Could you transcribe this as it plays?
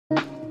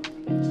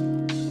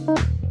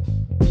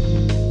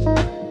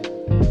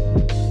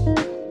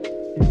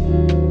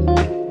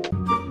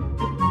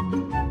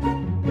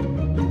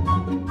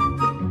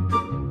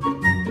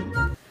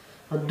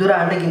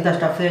బర్త్డేకి ఇంత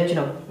స్టఫ్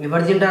తెచ్చినాం.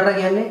 ఎవరు తింటారా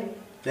ఇవన్నీ?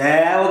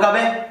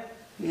 ఒకబే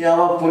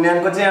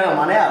పుణ్యానికి వచ్చే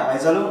మనే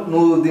పైసలు.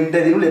 నువ్వు తింటే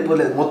తిను,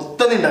 లేకపోతే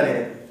మొత్తం తింటా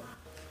నేను.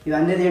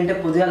 ఇవన్నీ తింటే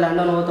పొద్దుగా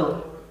లండన్ పోతావు.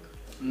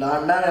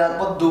 లండన్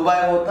కాకపోతే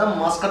దుబాయ్ పోతా,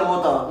 మస్కట్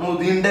పోతా. నువ్వు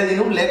తింటే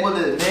తిను,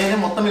 లేకపోతే నేనే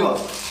మొత్తం ఇవ్వ.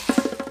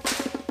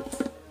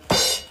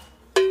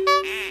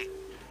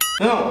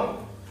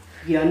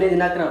 ఇవన్నీ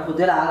తినకరా,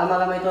 పొద్దుగా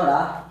ఆగమాగం అవుతావురా.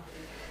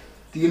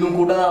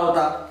 తినుకుంటా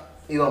అవుతా.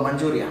 ఇగో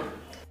మంచూరియా.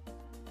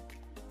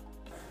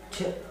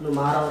 నువ్వు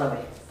మారవరా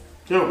భయ్.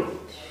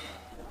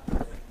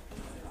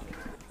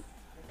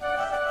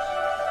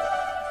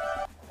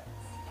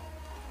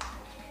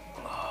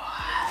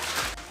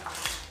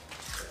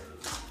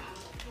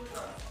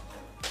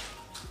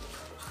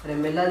 అరే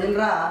మెల్ల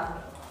తినరా.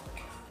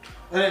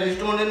 అరే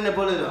లిస్ట్ ఉండి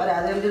నెప్పలేదు. అరే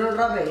అదేం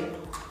తినరా భయ్.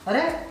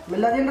 అరే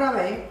మెల్ల తినరా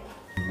భయ్.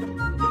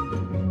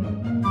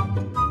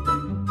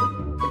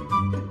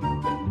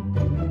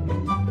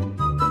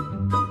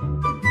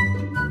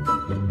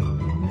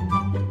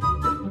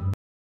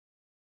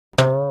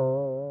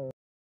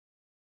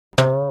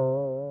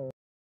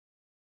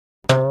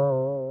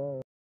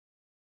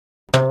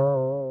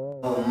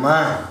 అమ్మా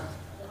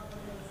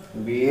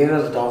బీరు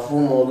స్టఫ్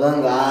మొత్తం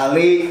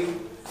గాలి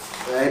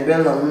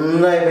అయిపోయింది,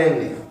 అంతా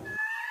అయిపోయింది.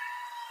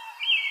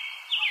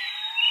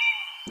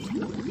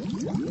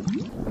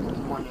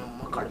 మన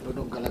అమ్మ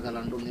కడుపుతో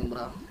గలగలంటుంది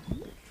బ్రా.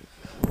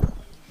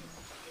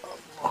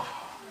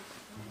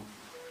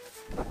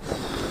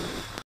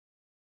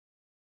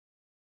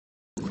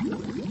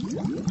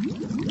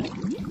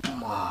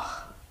 అమ్మా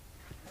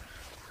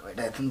బయట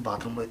అవుతుంది,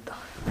 బాత్రూమ్ పోయిద్దా.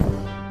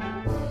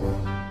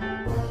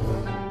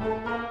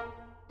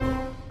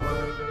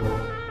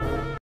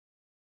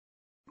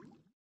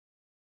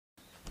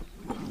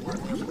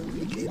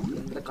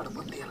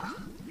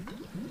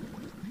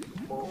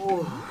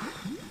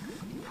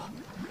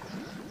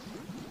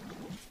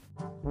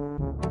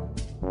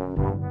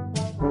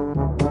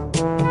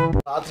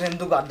 రాత్రి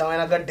ఎందుకు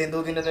అడ్డమైన గడ్డి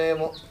ఎందుకు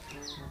తినలేమో.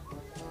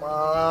 మా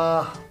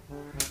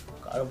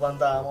కడుపు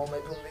అంతా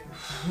అవుతుంది.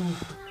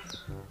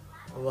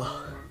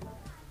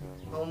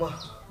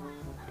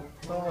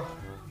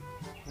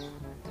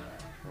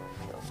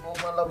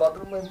 మళ్ళా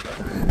బాత్రూమ్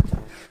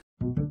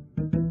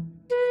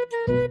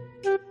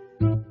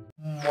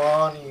అమ్మా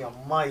నీ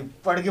అమ్మ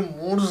ఇప్పటికి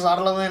 3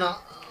 సార్లమైనా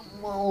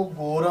అమ్మ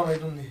ఘోరం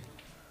అవుతుంది.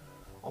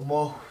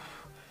 అమ్మో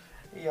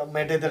ఈ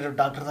అమ్మాయి అయితే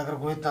డాక్టర్ దగ్గర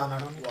పోయిద్దా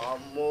అన్నాడు.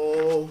 అమ్మో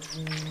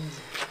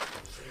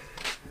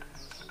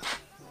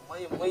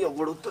అమ్మాయి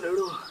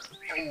ఎవడొత్తలేడు,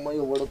 అమ్మాయి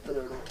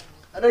ఎవడొత్తలేడు.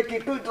 అరే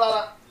కిట్టు ఇట్లా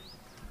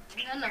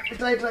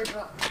ఇట్లా ఇట్లా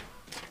ఇట్లా.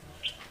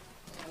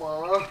 అమ్మా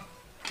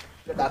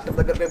డాక్టర్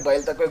దగ్గర పోయి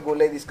బయలు తక్కువ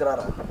గోళ్ళే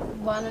తీసుకురారా.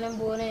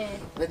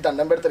 నీకు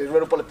దండం పెడతారు,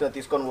 20 రూపాయలు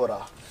తీసుకొని పోరా.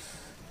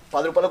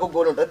 10 రూపాయలకు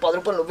గోలు ఉంటుంది, 10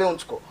 రూపాయలు నువ్వే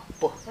ఉంచుకో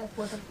పో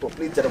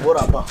ప్లీజ్. జర పోరా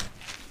అబ్బా.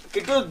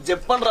 కిట్టు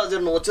చెప్పండి రా,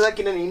 జర నువ్వు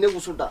వచ్చేదానికి నేను ఈయనే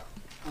కూర్చుంటా.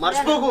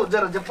 మర్చిపోకు,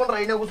 జర చెప్పండి రా,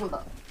 ఈయనే కూర్చుంటా.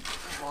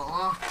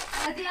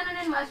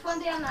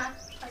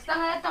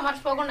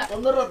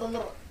 తొందరరా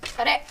తొందరరా.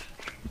 సరే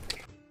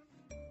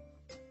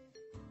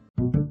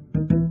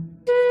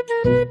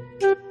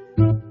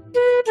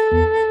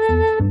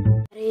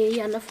అరే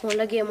అన్న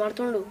ఫోన్లో గేమ్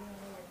ఆడుతుండు.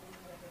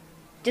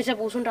 జర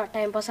కూర్చుంటా,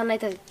 టైం పాస్ అన్న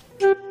అవుతుంది.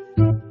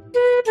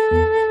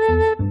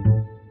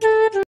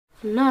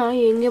 అన్నా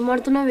ఏం గేమ్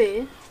ఆడుతున్నావే?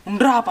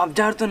 ఉండరా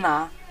పబ్జి ఆడుతున్నా.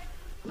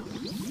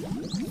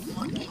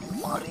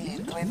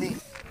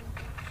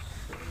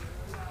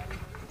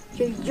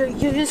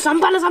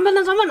 సంపాన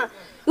సంపాన సంపాన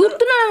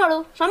ఉడుతున్నాడు వాడు.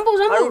 Sump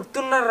sump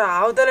ఉడుతున్నారా,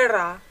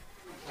 అవుతలేడరా.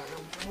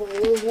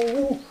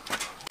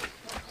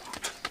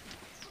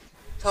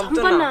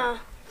 సంపన్న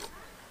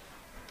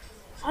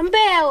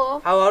సంపేయావు.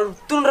 వాడు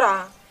ఉడుతుండ్రా.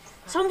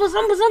 Sump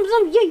sump sump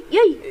sump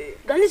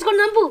gun తీసుకొని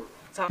సంపు.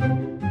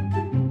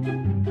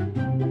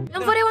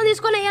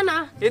 తీసుకొని అయ్యన్నా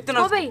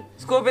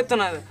స్కోప్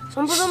ఎత్తున్నది.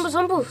 సంపు సంపు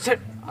సంపు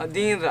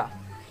దీనిరా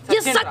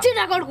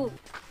సచ్చిండా కొడుకు.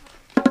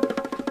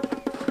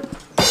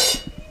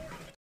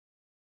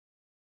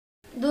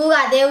 దూగా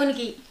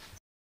దేవునికి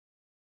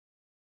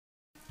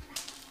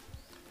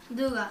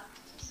దూగా.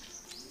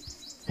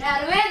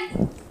 అరవింద్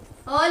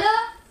ఓలు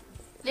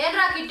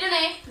లేదురా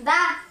కిట్టనే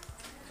దా.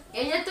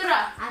 ఏం చెప్తుర్రా?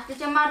 అట్లా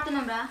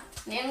చెమ్మాడుతున్నాం రా.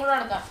 నేను కూడా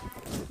అడతా.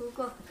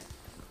 కూకో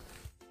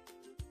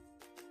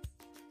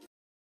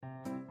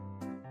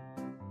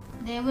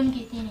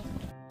దేవునికి తిని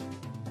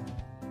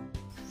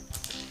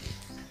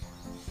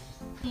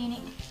తిని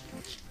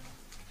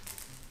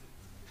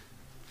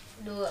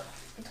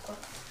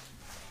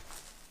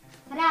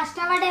అరే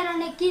అష్టవాడే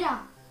 2 ఎక్కిరా.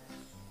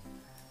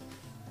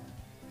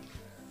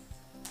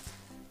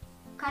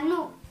 కన్ను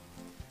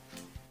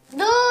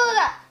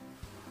దూగా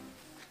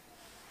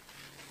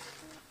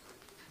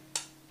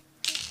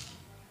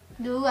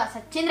దూగా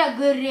సచ్చింద్ర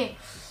గుర్రి.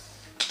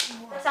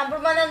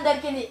 సంపుడు మందం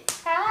దొరికింది.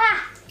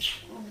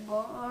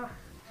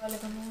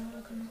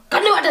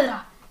 కన్ను పట్టదురా.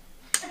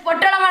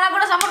 పొట్టల మనకు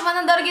కూడా సంపుడు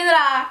మందం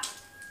దొరికిందిరా.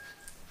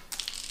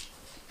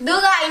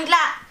 దూగా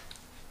ఇంట్లో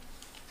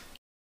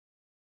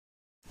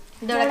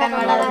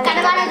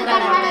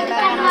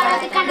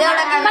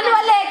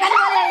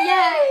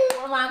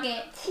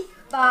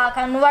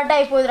కన్ను పడ్డ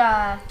అయిపోదురా.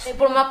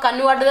 ఇప్పుడు మాకు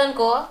కన్ను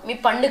పడ్డదనుకో మీ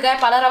పండుకాయ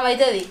పలరం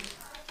అవుతుంది.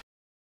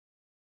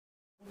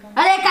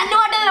 అదే కన్ను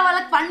పడ్డదిరా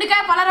వాళ్ళకి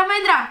పండుకాయ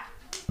పలరమైందిరా.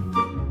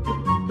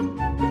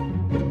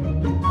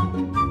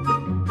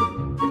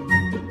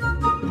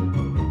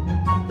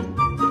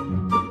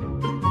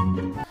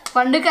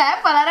 పండుకాయ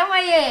పలరం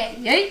అయ్యే.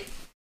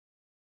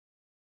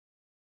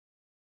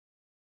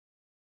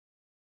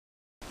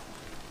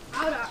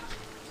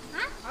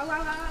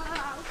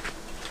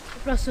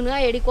 ఇప్పుడు వస్తుందిగా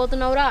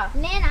ఏడిపోతున్నావురా?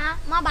 నేనా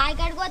మా బాయ్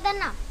కాడికి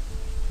పోతున్నా.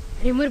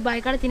 రే మరి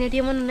బాయ్ కాడ తినేటి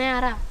ఏమన్నా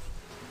ఉన్నాయారా?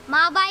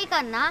 మా బాయ్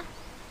కన్నా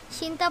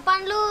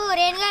చింతపండ్లు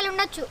రేణుగాయలు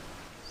ఉండొచ్చు.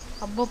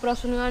 అబ్బో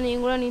ప్రస్తుతంగా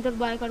నేను కూడా నీతో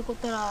బాయ్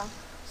కాడుకొస్తారా?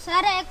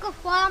 సరే ఎక్కువ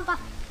పోదాంపా.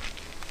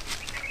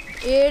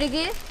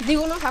 ఏడికి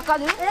దిగును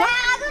హక్కాదు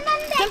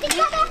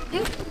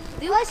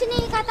నీ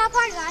కథ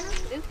పాడు గాను.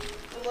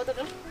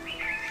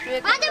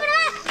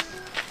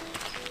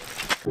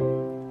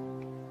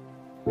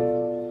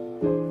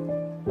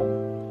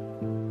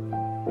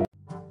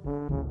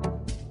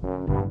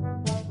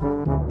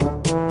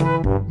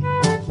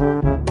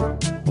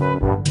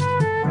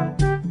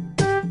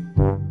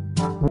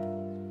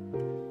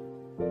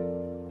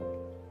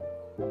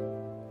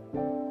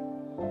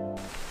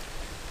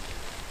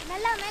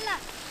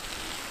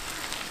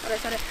 సరే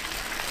సరే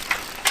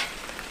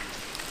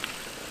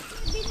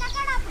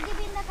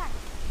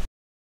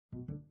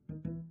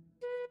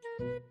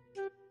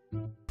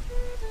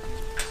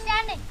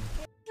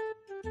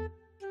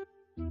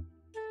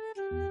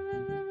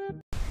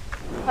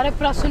అరే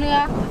ప్రస్తుతంగా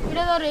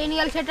ఇదేదో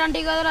రేణిగల చెట్టు అంటే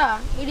కదరా,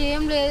 ఇది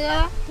ఏం లేదు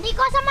కదా.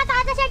 నీకోసం మా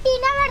తాత చెట్టు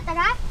ఈయన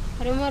పెడతాడా?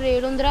 అరే మరి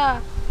ఏడుందిరా?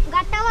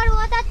 గట్టవాడు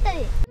పోతుంది.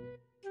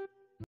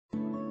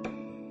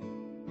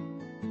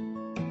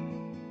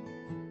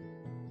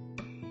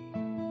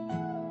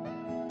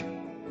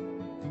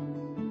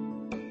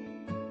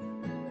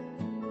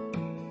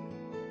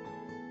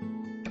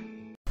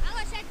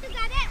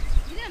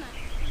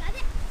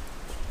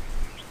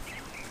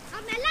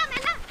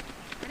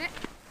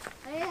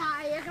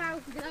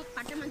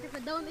 పట్ట మంచి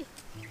పెద్ద ఉంది.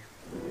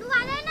 నువ్వు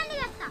అదే నన్ను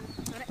చేస్తా.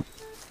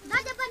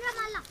 చెప్పండి రా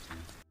మళ్ళా.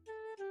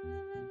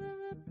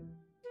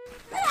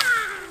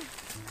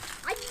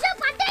 అయ్యో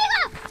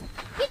పట్టేగో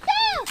కిట్టు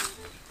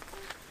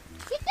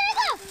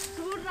కిట్టేగో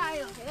చూడరా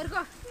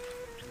ఎరుకో.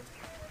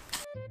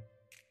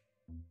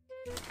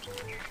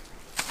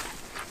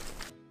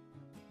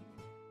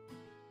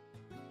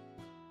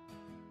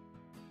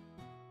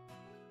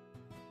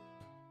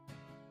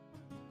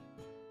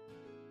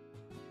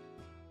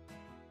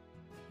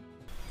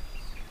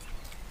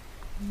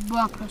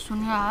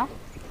 ప్రస్తుతంగా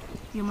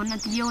ఏమన్నా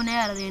తీయ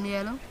ఉన్నాయా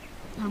రేణుగాయలు?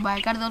 నువ్వు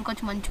బాయికాడ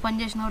తోలుకొచ్చి మంచి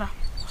పని చేసినావురా.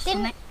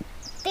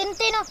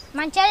 తిను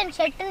మంచిగా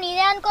చెట్టు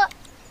నీదే అనుకో.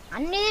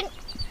 అన్ని తిను,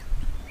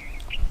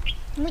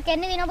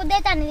 నీకెన్ని తినబుద్ధి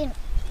అయితే అన్ని తిను.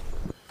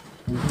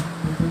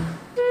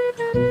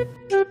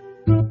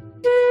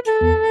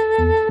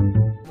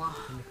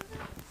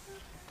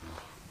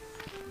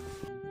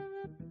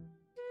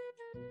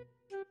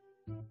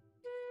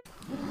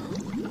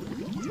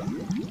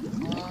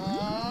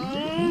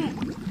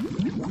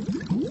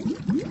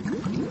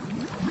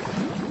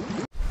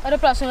 అరే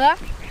ప్రస్తుతంగా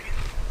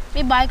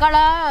మీ బాయికాడ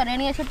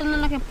రేణుగా చెట్టు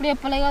ఉందని నాకు ఎప్పుడు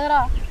చెప్పలే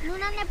కదరా. నువ్వు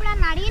నన్ను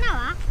ఎప్పుడన్నా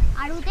అడిగినావా?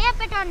 అడిగితే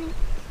చెప్పేటోని.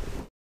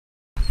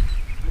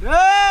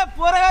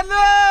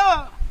 పోరగాళ్ళు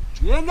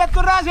ఏం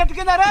చేస్తుర్రా చెట్టు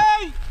కింద? రే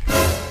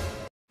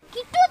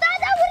కిట్టు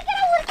దాదా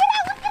ఉరికిరా ఉరికిరా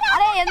ఉరికిరా.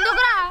 అరే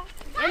ఎందుకురా?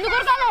 ఎందుకు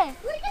ఉరకాలి?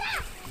 ఉరికిరా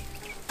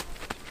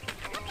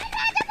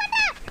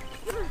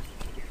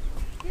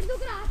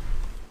ఎందుకురా?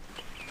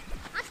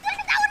 అస్సలు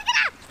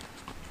ఉరికిరా.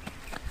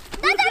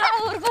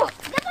 ఊరుకో.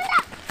 చెప్పండి.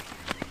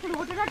 ఇప్పుడు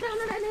కొట్టేటట్టే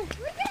ఉన్నాడని.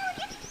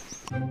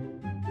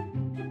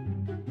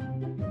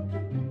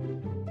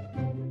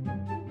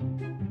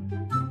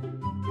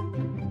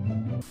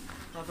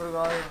 అప్పుడు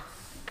కాదు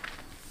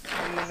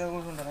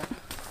కూర్చుంటారా?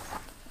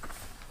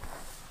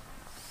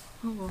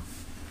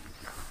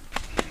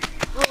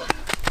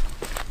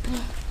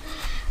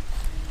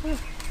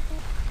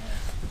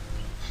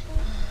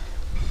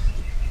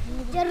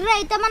 జర్ర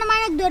అయితే మనం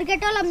ఆయనకు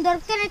దొరికేటోళ్ళం.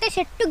 దొరికితేనైతే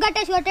చెట్టు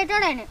గట్టేసి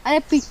కొట్టేటోడు ఆయన. అదే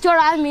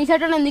పిచ్చోడా, మీ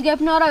చెట్టు ఎందుకు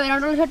చెప్పినవరా? వేరే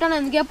వాళ్ళ చెట్టు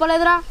ఎందుకు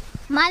చెప్పలేదురా?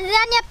 మంది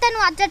అని చెప్తే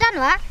నువ్వు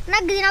వచ్చేటానువా?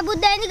 నాకు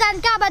తినబుద్ధి అయింది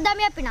కనుక అబద్ధం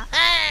చెప్పిన.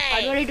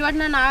 అటువంటి ఇటువంటి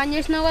నన్ను ఆన్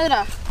చేసినావు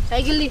కదరా.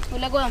 Cycle the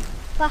వెళ్ళకోదాం.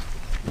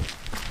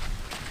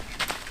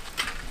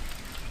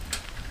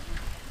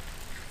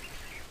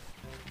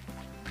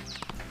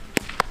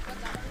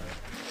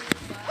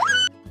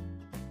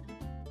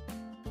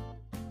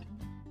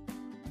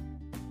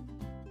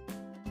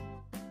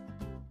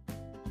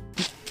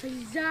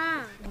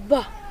 అబ్బా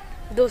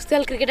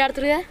దోస్తులు క్రికెట్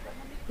ఆడుతురు కదా,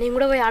 నేను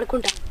కూడా పోయి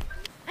ఆడుకుంటా.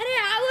 అరే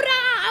ఆవురా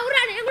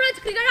ఆవురా, నేను కూడా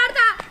వచ్చి క్రికెట్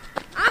ఆడతా.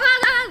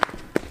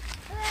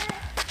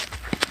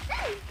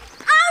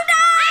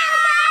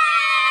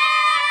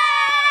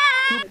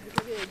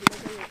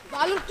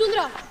 బాల్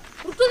ఉరుకుతుందిరా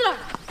ఉరుకుతుందిరా.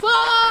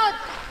 ఫోర్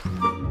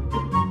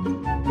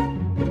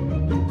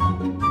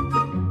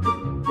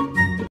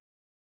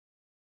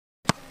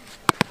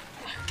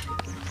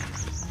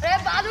రే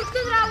బాల్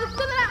ఉరుకుతుందిరా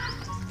ఉరుకుతుందిరా.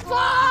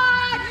 ఫోర్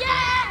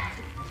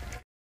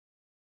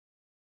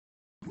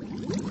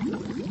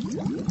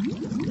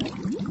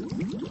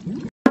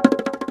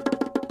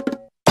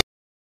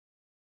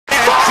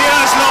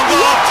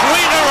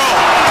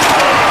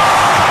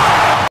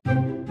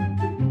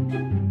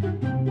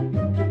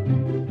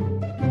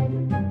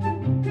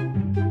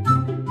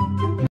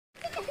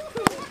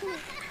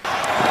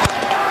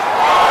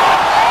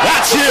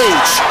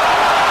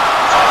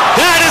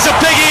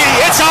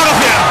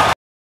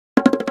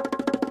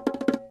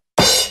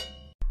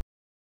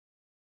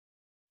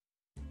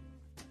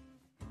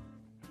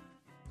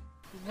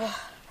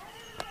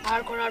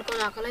ఆడుకొని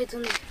ఆకలి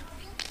అవుతుంది.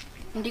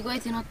 ఇంటికి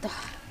పోయి తినొత్తా.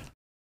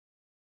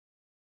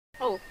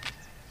 ఓ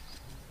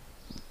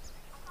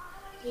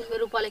 20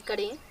 రూపాయలు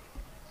ఎక్కడి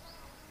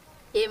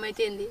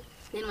ఏమైతే ఏంది,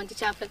 నేను మంచి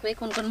చేపలకు పోయి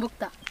కొనుక్కొని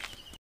బుక్తా.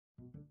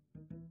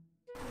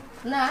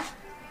 నా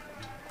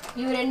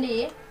ఇవి రండి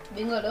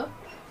బింగోలు,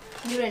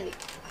 ఇవి రండి.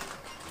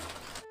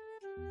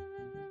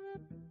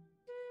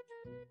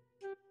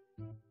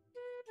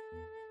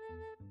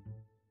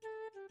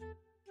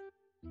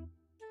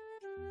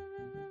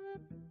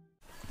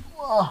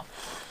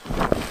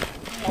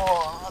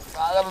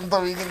 సాగరంతా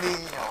వీగింది.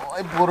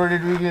 పోరడు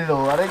వీగిండు.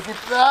 అరే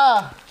చిట్రా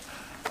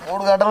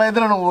 3 గంటలు అయితే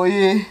నువ్వు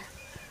పోయి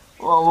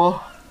బాబో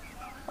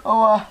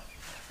అమ్మా.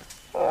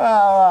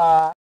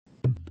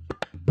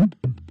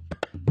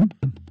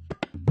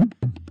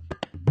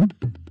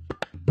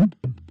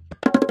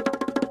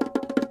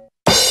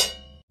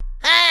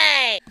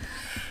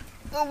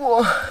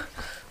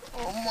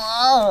 అమ్మా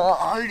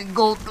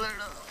ఇంకా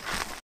అవుతున్నాడు.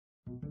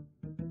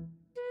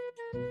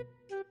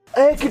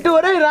 ఏ కిట్టు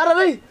అరే రారా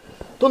రే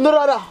తొందర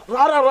రారా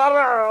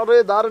అరే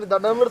దారని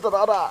దండం పెడతా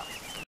రారా.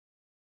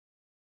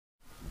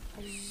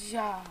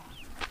 అయ్యా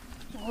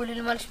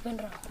గోళీలు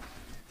మర్చిపోయినరా.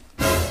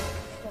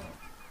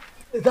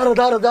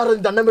 దారా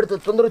దండం పెడతా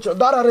తొందర వచ్చా.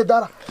 దారా రే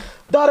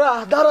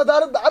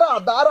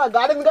దారా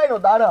గార్డెన్ కాయను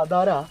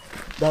దారా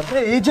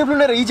ఈ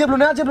జేబులు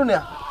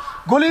ఉన్నాయా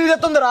గోళీలు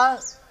తొందరా.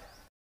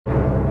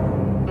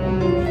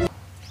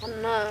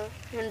 అన్నా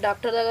నేను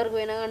డాక్టర్ దగ్గరకు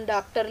పోయినా కానీ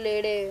డాక్టర్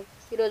లేడే.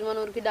 ఈరోజు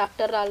మన ఊరికి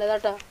డాక్టర్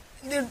రాలేదట.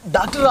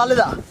 డాక్టర్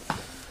రాలేదా?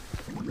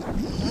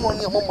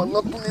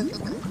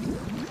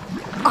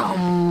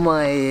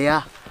 అమ్మాయ్యా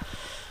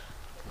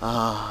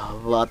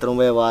బాత్రూమ్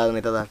పోయే వాదన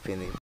అయితే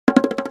తప్పింది.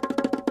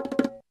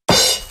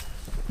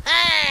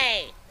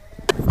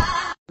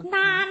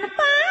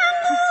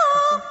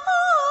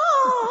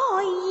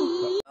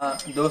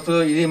 దోస్తు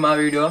ఇది మా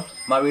వీడియో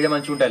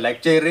మంచిగా ఉంటాయి. లైక్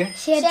చేయర్రి,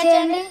 షేర్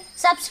చేయండి,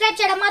 సబ్స్క్రైబ్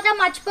చేయడం మాత్రం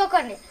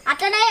మర్చిపోకండి.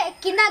 అట్లనే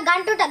కింద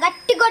గంట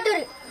గట్టి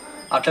కొట్టుర్రి.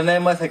 అట్లనే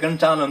మా సెకండ్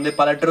ఛానల్ ఉంది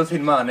పల్లెటూరు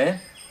సినిమా అని,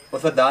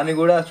 ఒకసారి దాన్ని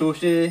కూడా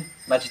చూసి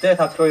నచ్చితే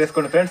సబ్స్క్రైబ్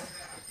చేసుకోండి friends.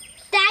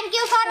 Thank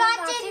you for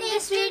watching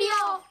this video.